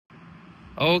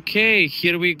Okay,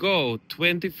 here we go.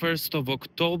 21st of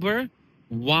October,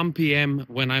 1 p.m.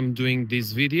 when I'm doing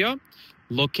this video.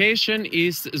 Location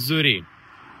is Zurrieq.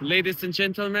 Ladies and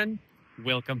gentlemen,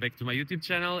 welcome back to my YouTube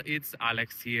channel. It's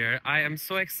Alex here. I am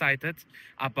so excited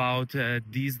about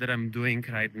this that I'm doing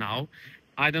right now.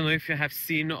 I don't know if you have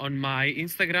seen on my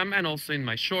Instagram and also in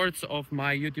my shorts of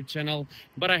my YouTube channel,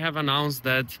 but I have announced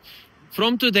that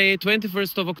from today,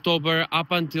 21st of October,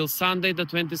 up until Sunday, the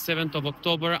 27th of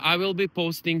October, I will be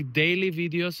posting daily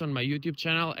videos on my YouTube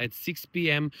channel at 6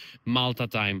 p.m. Malta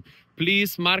time.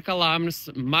 Please mark alarms,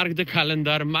 mark the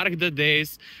calendar, mark the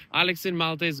days. Alex in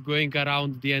Malta is going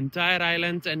around the entire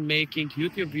island and making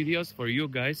YouTube videos for you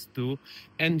guys to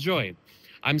enjoy.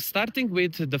 I'm starting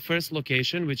with the first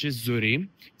location, which is Zurrieq.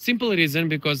 Simple reason,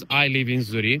 because I live in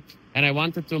Zurrieq and I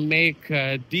wanted to make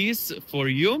this for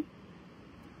you.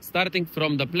 Starting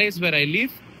from the place where I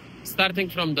live, starting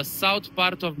from the south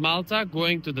part of Malta,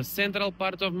 going to the central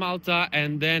part of Malta,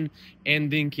 and then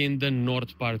ending in the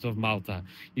north part of Malta.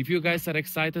 If you guys are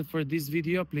excited for this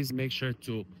video, please make sure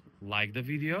to like the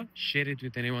video, share it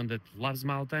with anyone that loves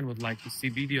Malta and would like to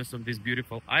see videos of this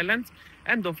beautiful island,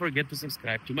 and don't forget to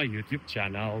subscribe to my YouTube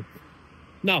channel.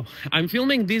 Now, I'm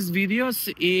filming these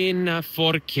videos in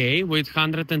 4K with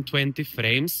 120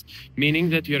 frames, meaning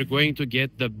that you're going to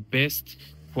get the best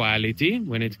quality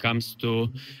when it comes to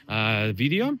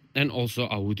video and also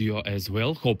audio as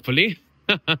well, hopefully.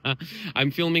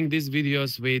 I'm filming these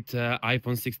videos with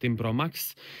iPhone 16 Pro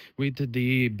Max with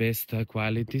the best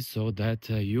quality so that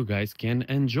you guys can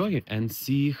enjoy and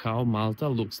see how Malta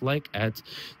looks like at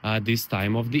this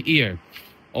time of the year.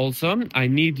 Also, I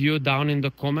need you down in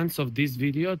the comments of this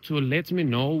video to let me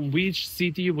know which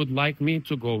city you would like me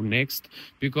to go next,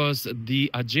 because the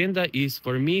agenda is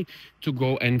for me to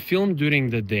go and film during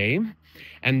the day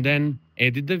and then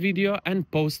edit the video and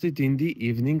post it in the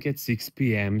evening at 6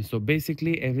 p.m. So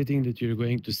basically everything that you're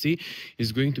going to see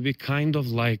is going to be kind of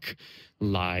like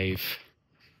live.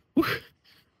 Whew,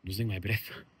 losing my breath.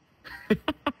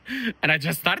 And I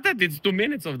just started, it's 2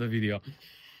 minutes of the video.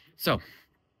 So,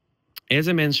 as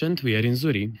I mentioned, we are in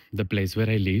Zurrieq, the place where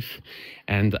I live,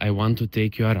 and I want to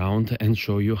take you around and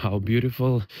show you how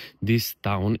beautiful this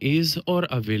town is, or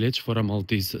a village for a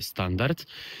Maltese standard.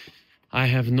 I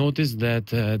have noticed that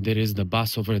there is the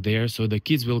bus over there, so the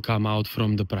kids will come out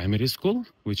from the primary school,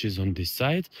 which is on this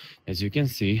side, as you can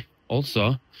see.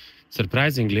 Also,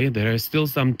 surprisingly, there are still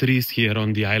some trees here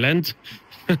on the island,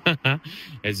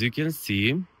 as you can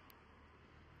see.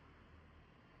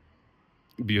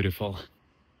 Beautiful.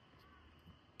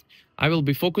 I will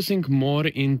be focusing more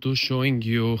into showing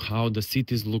you how the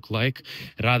cities look like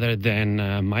rather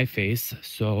than my face.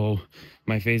 So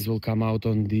my face will come out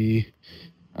on the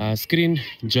screen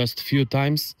just a few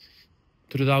times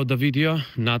throughout the video,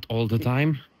 not all the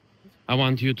time. I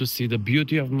want you to see the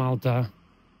beauty of Malta,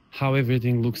 how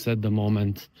everything looks at the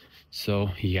moment.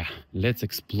 So yeah, let's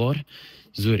explore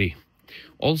Zurrieq.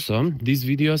 Also, these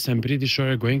videos, I'm pretty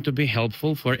sure, are going to be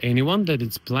helpful for anyone that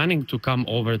is planning to come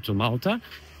over to Malta,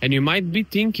 and you might be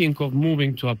thinking of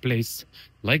moving to a place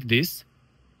like this.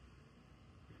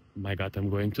 My God, I'm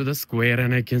going to the square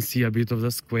and I can see a bit of the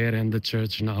square and the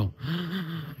church now.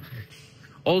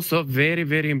 Also, very,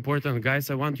 very important,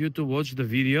 guys, I want you to watch the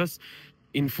videos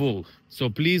in full. So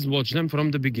please watch them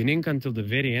from the beginning until the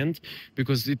very end,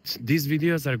 because these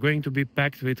videos are going to be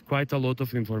packed with quite a lot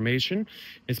of information,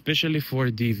 especially for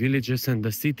the villages and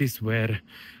the cities where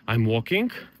I'm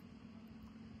walking.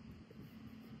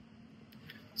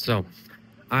 So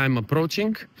I'm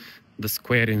approaching the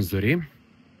square in Zurrieq.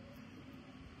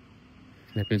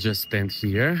 Let me just stand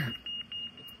here.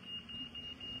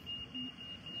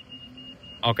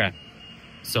 Okay,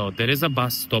 so there is a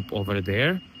bus stop over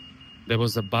there. There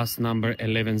was a bus number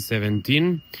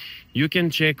 1117. You can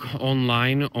check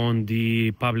online on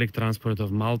the public transport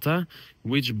of Malta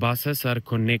which buses are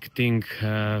connecting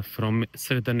from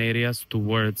certain areas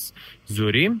towards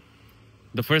Zurrieq.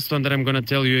 The first one that I'm going to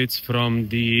tell you, it's from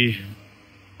the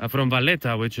from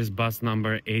Valletta, which is bus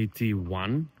number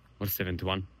 81 or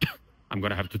 71. I'm going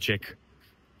to have to check.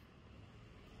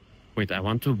 Wait, I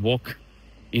want to walk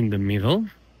in the middle.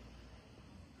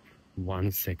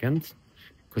 1 second.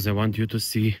 Because I want you to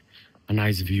see a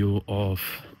nice view of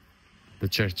the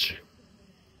church.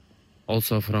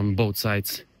 Also from both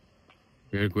sides,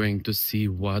 we're going to see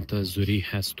what Zurrieq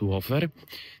has to offer.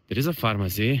 There is a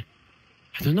pharmacy.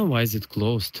 I don't know why is it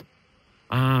closed.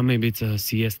 Maybe it's a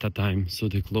siesta time, so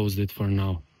they closed it for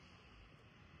now.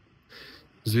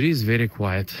 Zurrieq is very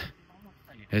quiet.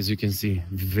 As you can see,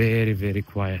 very, very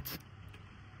quiet.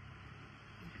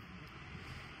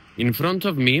 In front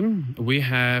of me, we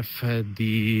have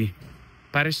the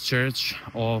parish church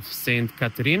of Saint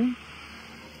Catherine.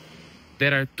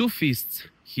 There are two feasts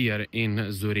here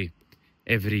in Zurich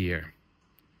every year.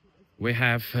 We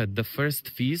have the first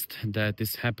feast that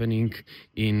is happening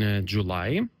in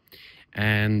July,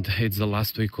 and it's the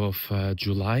last week of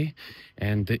July,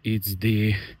 and it's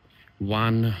the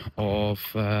one of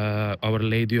Our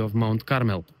Lady of Mount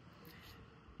Carmel.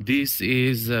 This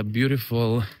is a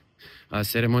beautiful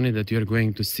ceremony that you're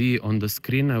going to see on the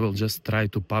screen. I will just try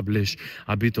to publish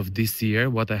a bit of this year,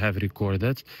 what I have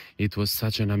recorded. It was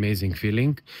such an amazing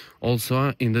feeling.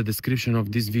 Also, in the description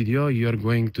of this video, you're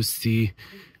going to see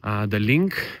the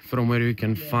link from where you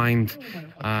can find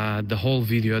the whole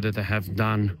video that I have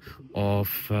done of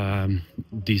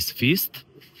this feast.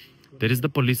 There is the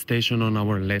police station on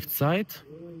our left side,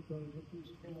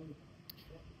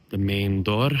 the main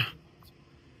door.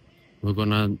 We're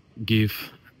gonna give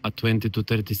a 20 to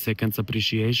 30 seconds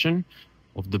appreciation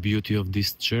of the beauty of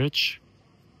this church,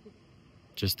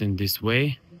 just in this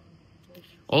way.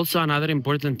 Also, another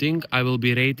important thing, I will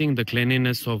be rating the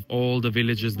cleanliness of all the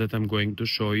villages that I'm going to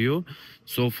show you.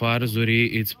 So far,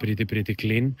 Zurrieq, it's pretty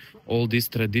clean. All these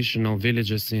traditional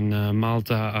villages in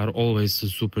Malta are always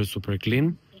super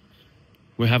clean.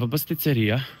 We have a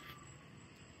pasticceria,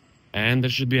 and there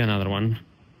should be another one.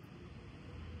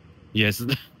 Yes.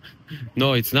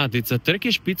 No, it's not. It's a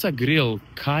Turkish pizza grill,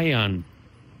 Kayan.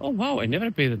 Oh, wow, I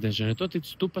never paid attention. I thought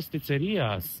it's two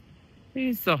pasticcerias.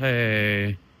 It's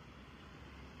okay.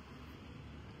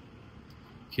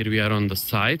 Here we are on the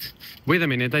side. Wait a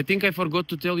minute, I think I forgot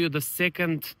to tell you the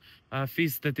second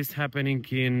feast that is happening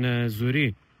in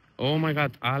Zurrieq. Oh my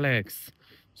God, Alex.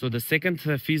 So the second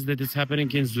feast that is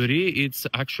happening in Zurrieq, it's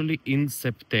actually in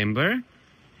September.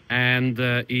 And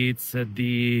it's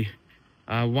the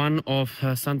one of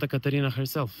Santa Caterina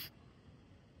herself.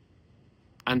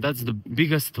 And that's the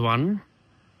biggest one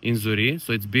in Zurrieq.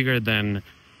 So it's bigger than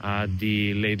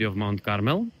the Lady of Mount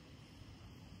Carmel.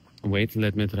 Wait,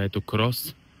 let me try to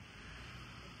cross.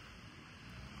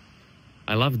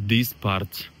 I love this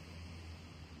part.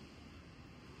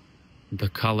 The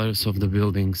colors of the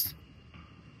buildings.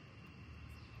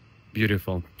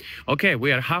 Beautiful. Okay,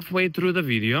 we are halfway through the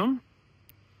video.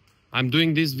 I'm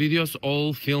doing these videos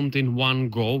all filmed in one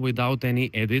go, without any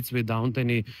edits, without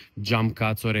any jump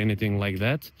cuts or anything like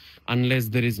that, unless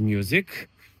there is music.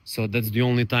 So that's the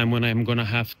only time when I'm gonna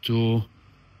have to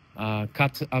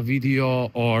cut a video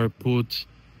or put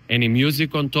any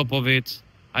music on top of it.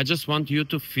 I just want you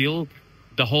to feel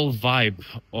the whole vibe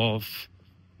of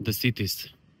the cities.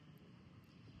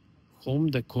 Home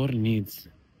decor needs.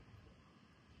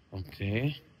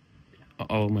 Okay.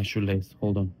 Uh-oh, my shoelace.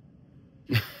 Hold on.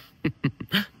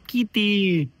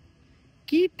 Kitty!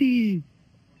 Kitty!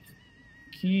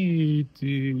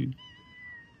 Kitty!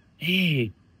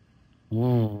 Hey!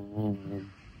 Oh.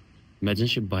 Imagine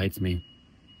she bites me.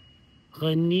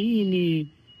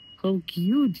 Hanini! How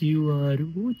cute you are!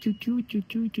 Ooh, choo choo choo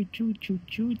choo choo choo choo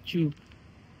choo choo.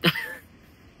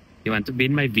 You want to be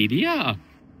in my video?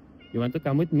 You want to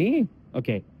come with me?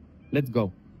 Okay, let's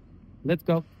go. Let's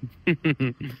go.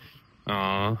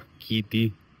 Aw,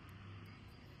 Kitty.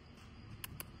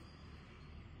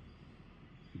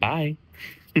 Bye.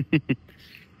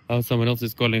 Oh, someone else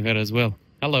is calling her as well.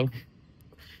 Hello.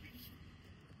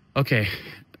 Okay,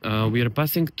 we are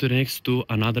passing to next to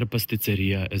another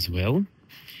pasticceria as well.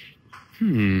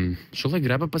 Should I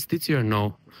grab a pasticci or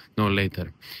no? No,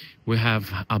 later. We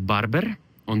have a barber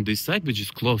on this side, which is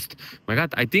closed. My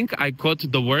God, I think I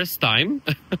caught the worst time,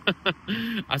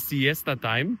 a siesta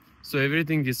time. So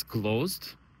everything is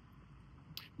closed,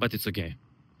 but it's okay.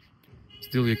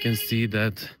 Still, you can see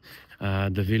that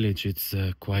the village, it's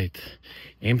quite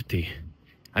empty.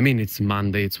 I mean, it's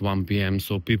Monday, it's 1 p.m,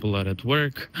 so people are at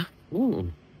work. Oh,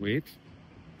 wait,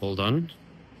 hold on.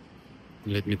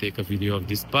 Let me take a video of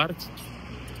this part.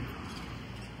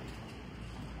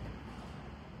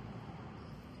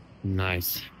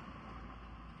 Nice.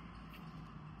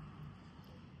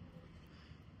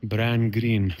 Brand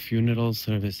Green Funeral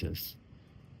Services.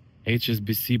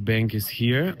 HSBC Bank is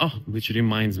here. Oh, which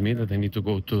reminds me that I need to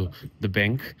go to the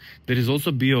bank. There is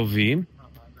also BOV,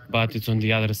 but it's on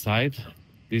the other side.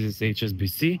 This is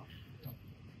HSBC.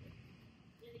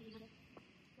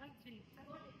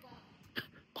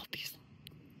 Maltese.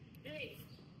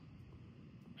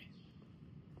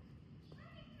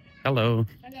 Hello.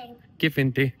 Hello. Kif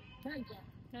inti?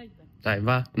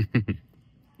 Taiba.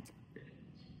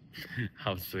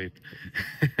 How sweet.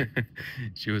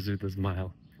 She was with a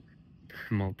smile.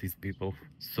 Maltese people,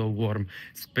 so warm,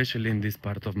 especially in this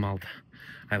part of Malta.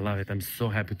 I love it. I'm so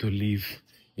happy to live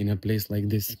in a place like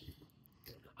this.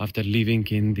 after living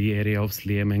in the area of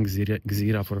Sliema and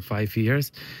Gzira for 5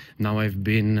 years. Now I've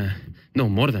been, no,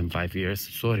 more than 5 years,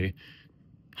 sorry.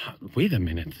 Wait a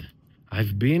minute.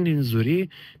 I've been in Zurrieq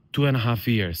 2.5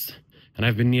 years, and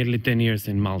I've been nearly 10 years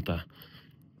in Malta.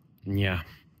 Yeah.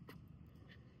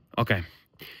 Okay.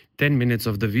 10 minutes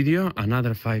of the video,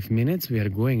 another 5 minutes. We are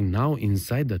going now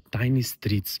inside the tiny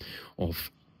streets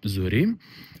of Zurrieq.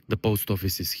 The post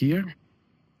office is here.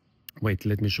 Wait,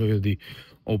 let me show you the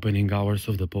opening hours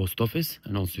of the post office,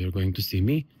 and also you're going to see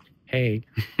me. Hey.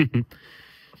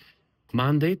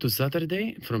 Monday to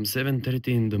Saturday from 7:30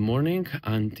 in the morning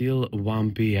until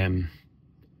 1 p.m.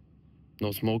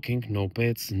 No smoking, no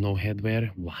pets, no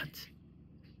headwear. What?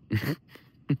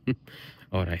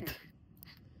 All right.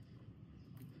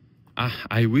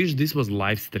 I wish this was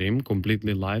live stream,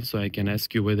 completely live, so I can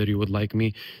ask you whether you would like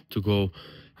me to go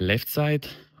left side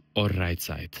or right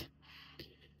side.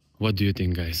 What do you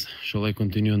think, guys? Shall I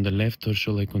continue on the left or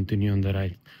shall I continue on the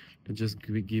right? Let's just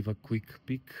give a quick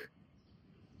peek.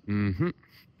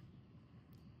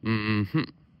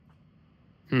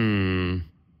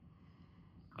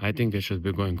 I think I should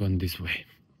be going on this way.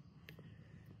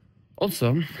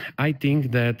 Also, I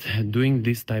think that doing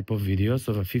this type of videos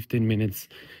of a 15 minutes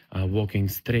walking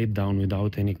straight down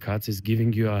without any cuts is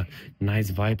giving you a nice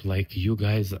vibe like you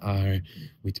guys are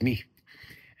with me.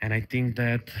 And I think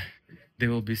that there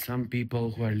will be some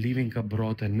people who are living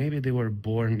abroad and maybe they were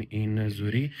born in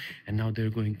Zurrieq and now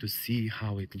they're going to see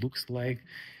how it looks like,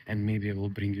 and maybe it will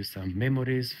bring you some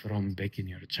memories from back in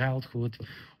your childhood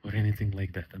or anything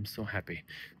like that. I'm so happy.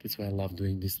 That's why I love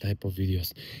doing this type of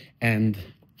videos. And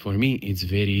for me, it's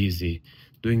very easy.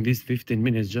 Doing this 15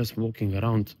 minutes just walking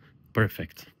around,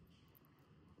 perfect.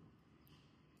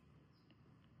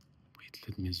 Wait,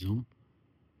 let me zoom.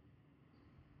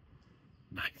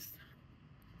 Nice.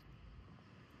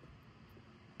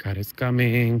 Car is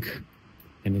coming,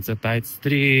 and it's a tight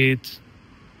street.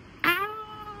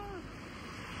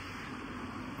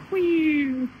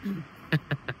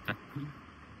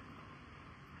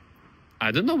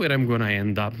 I don't know where I'm gonna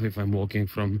end up if I'm walking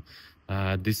from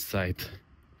this side.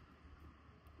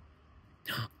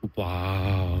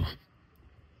 Wow.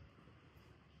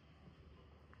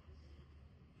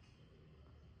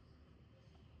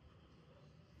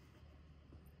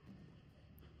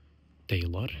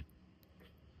 Taylor.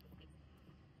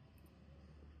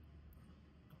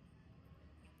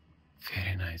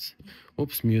 Very nice.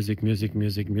 Oops, music.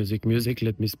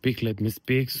 Let me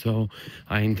speak. So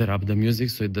I interrupt the music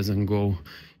so it doesn't go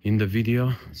in the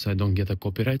video, so I don't get a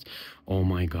copyright. Oh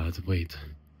my God, wait.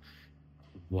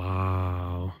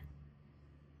 Wow.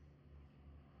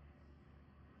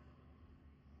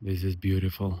 This is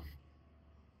beautiful.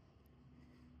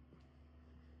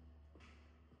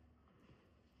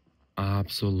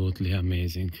 Absolutely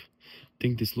amazing. I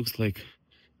think this looks like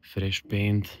fresh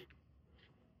paint.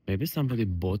 Maybe somebody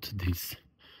bought this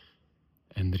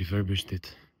and refurbished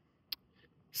it.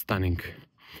 Stunning.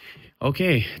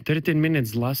 Okay, 13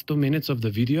 minutes, last 2 minutes of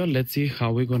the video. Let's see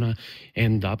how we're gonna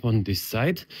end up on this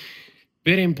side.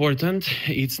 Very important,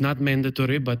 it's not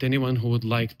mandatory, but anyone who would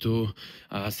like to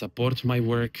support my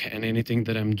work and anything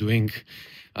that I'm doing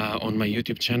on my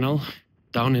YouTube channel,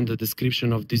 down in the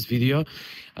description of this video,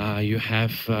 you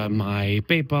have my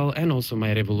PayPal and also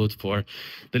my Revolut for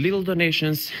the little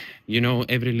donations. You know,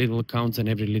 every little counts and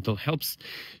every little helps.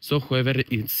 So whoever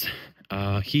is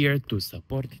here to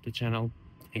support the channel,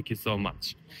 thank you so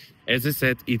much. As I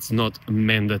said, it's not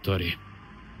mandatory.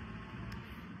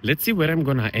 Let's see where I'm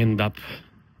gonna end up.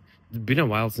 It's been a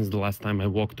while since the last time I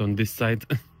walked on this side.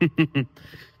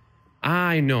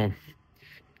 I know.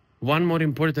 One more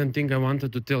important thing I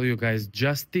wanted to tell you guys,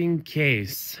 just in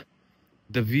case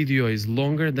the video is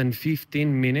longer than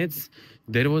 15 minutes,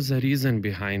 there was a reason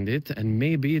behind it, and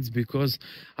maybe it's because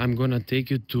I'm gonna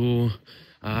take you to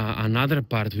another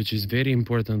part which is very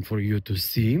important for you to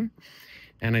see.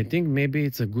 And I think maybe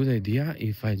it's a good idea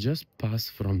if I just pass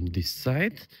from this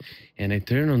side and I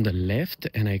turn on the left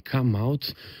and I come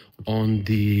out on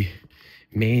the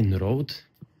main road,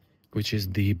 which is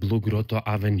the Blue Grotto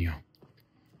Avenue.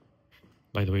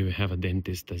 By the way, we have a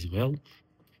dentist as well.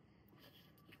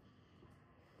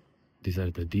 These are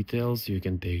the details. You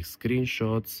can take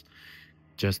screenshots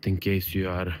just in case you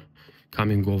are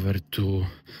coming over to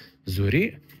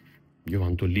Zurrieq, you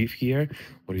want to live here,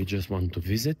 or you just want to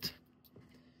visit.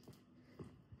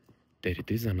 There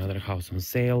it is, another house on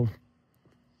sale.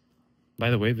 By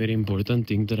the way, very important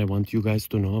thing that I want you guys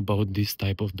to know about this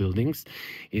type of buildings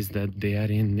is that they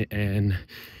are in an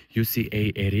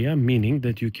UCA area, meaning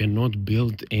that you cannot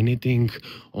build anything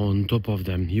on top of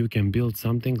them. You can build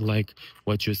something like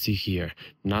what you see here,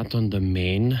 not on the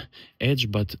main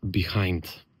edge, but behind.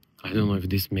 I don't know if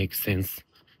this makes sense.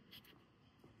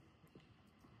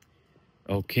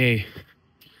 Okay,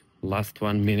 last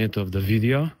 1 minute of the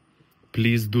video.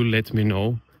 Please do let me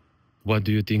know, what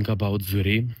do you think about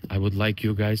Zurrieq? I would like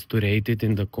you guys to rate it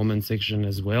in the comment section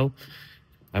as well.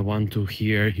 I want to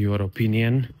hear your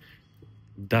opinion.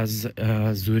 Does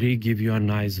Zurrieq give you a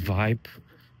nice vibe?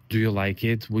 Do you like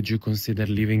it? Would you consider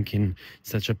living in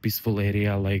such a peaceful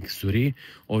area like Zurrieq,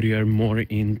 or you are more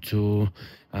into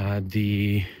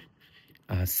the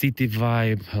city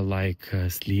vibe like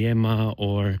Sliema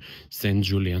or St.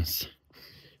 Julian's?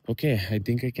 Okay, I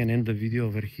think I can end the video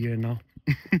over here now.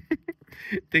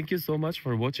 Thank you so much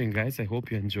for watching, guys. I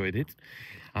hope you enjoyed it.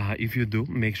 If you do,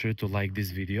 make sure to like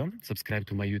this video, subscribe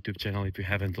to my YouTube channel if you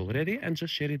haven't already, and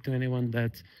just share it to anyone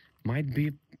that might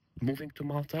be moving to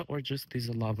Malta or just is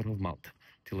a lover of Malta.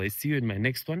 Till I see you in my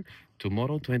next one,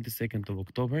 tomorrow, 22nd of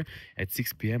October at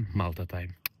 6 p.m. Malta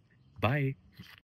time. Bye.